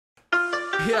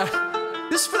Yeah,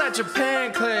 this is for that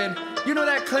Japan clan. You know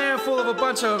that clan full of a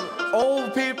bunch of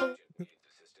old people?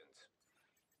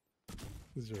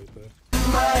 He's right there.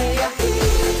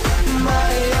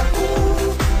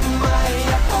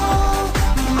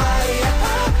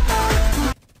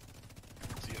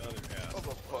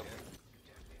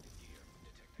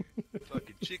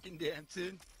 Fucking chicken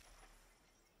dancing.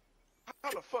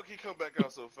 How the fuck he come back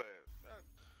out so fast?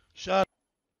 Shut.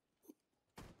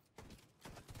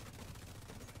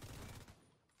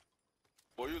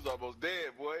 Boy, you was almost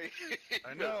dead, boy.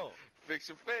 I know. Fix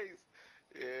your face.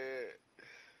 Yeah.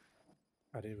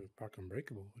 I didn't even park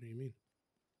Unbreakable. What do you mean?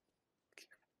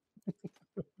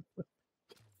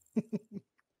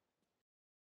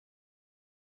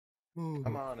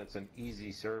 Come on, it's an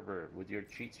easy server. With your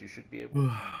cheats, you should be able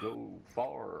to go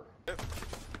far.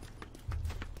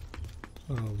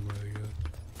 Oh my god.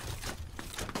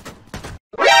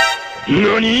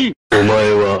 NANI?! お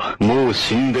前はもう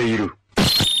死んでいる。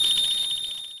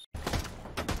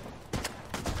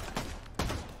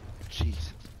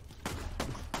 Jesus.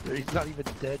 He's not even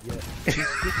dead yet.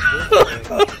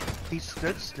 He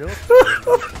stood still.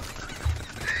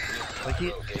 Like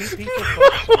two people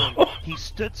focused on him. He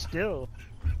stood still.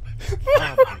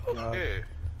 Oh my god. Yeah.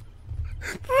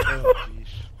 Oh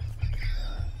jeez.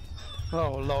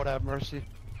 Oh Lord have mercy.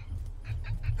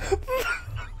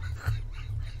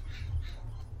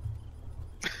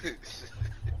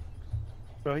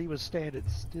 Bro, he was standing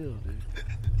still,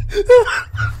 dude.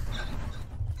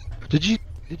 Did you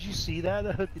see that?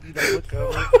 Did you not look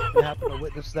over and happen to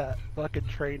witness that fucking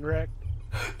train wreck?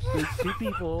 There's two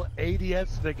people,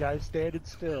 ADS and a guy standing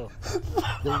still.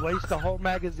 They waste a whole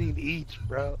magazine each,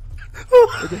 bro.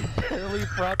 And they barely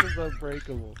process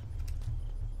Unbreakable.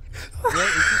 Yeah,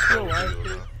 is this still live,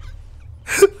 dude?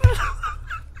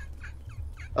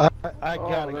 I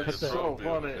gotta cut that. So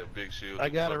funny. That big shield. I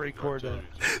gotta record that.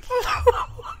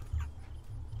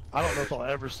 I don't know if I'll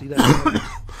ever see that.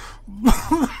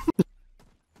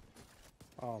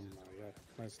 Oh my god.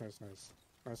 Nice. Nice.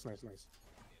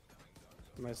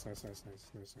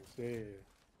 Yeah.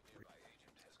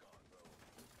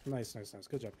 Nice.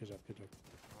 Good job.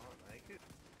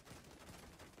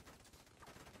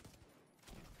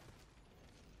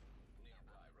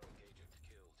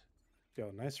 Yo,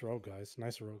 nice rogue, guys.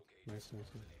 Nice rogue. Nice.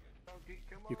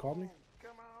 You called me?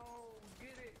 Come on,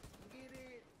 get it,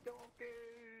 donkey.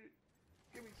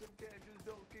 Give me some catches,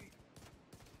 donkey.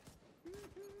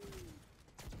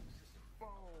 Boom,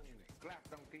 clap,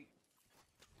 donkey.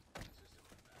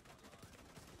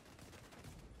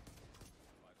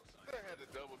 They had to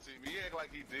double team me. He act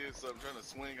like he did something, trying to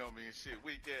swing on me and shit.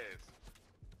 Weak ass.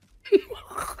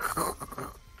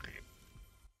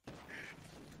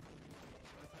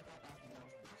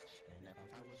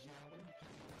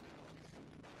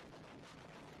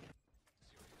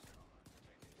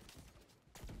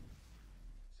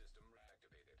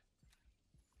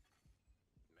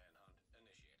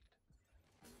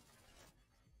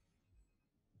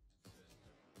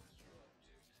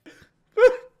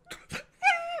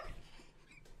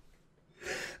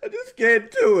 I just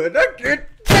can't do it. I can't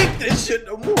take this shit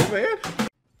no more, man.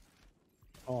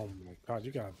 Oh my god,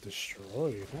 you got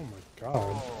destroyed. Oh my god.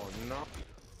 Oh no.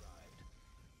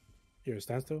 Here,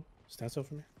 stand still. Stand still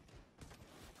for me.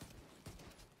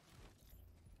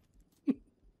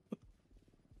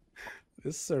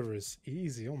 This server is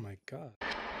easy. Oh my god.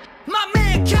 My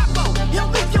man Capo, he'll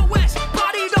leave your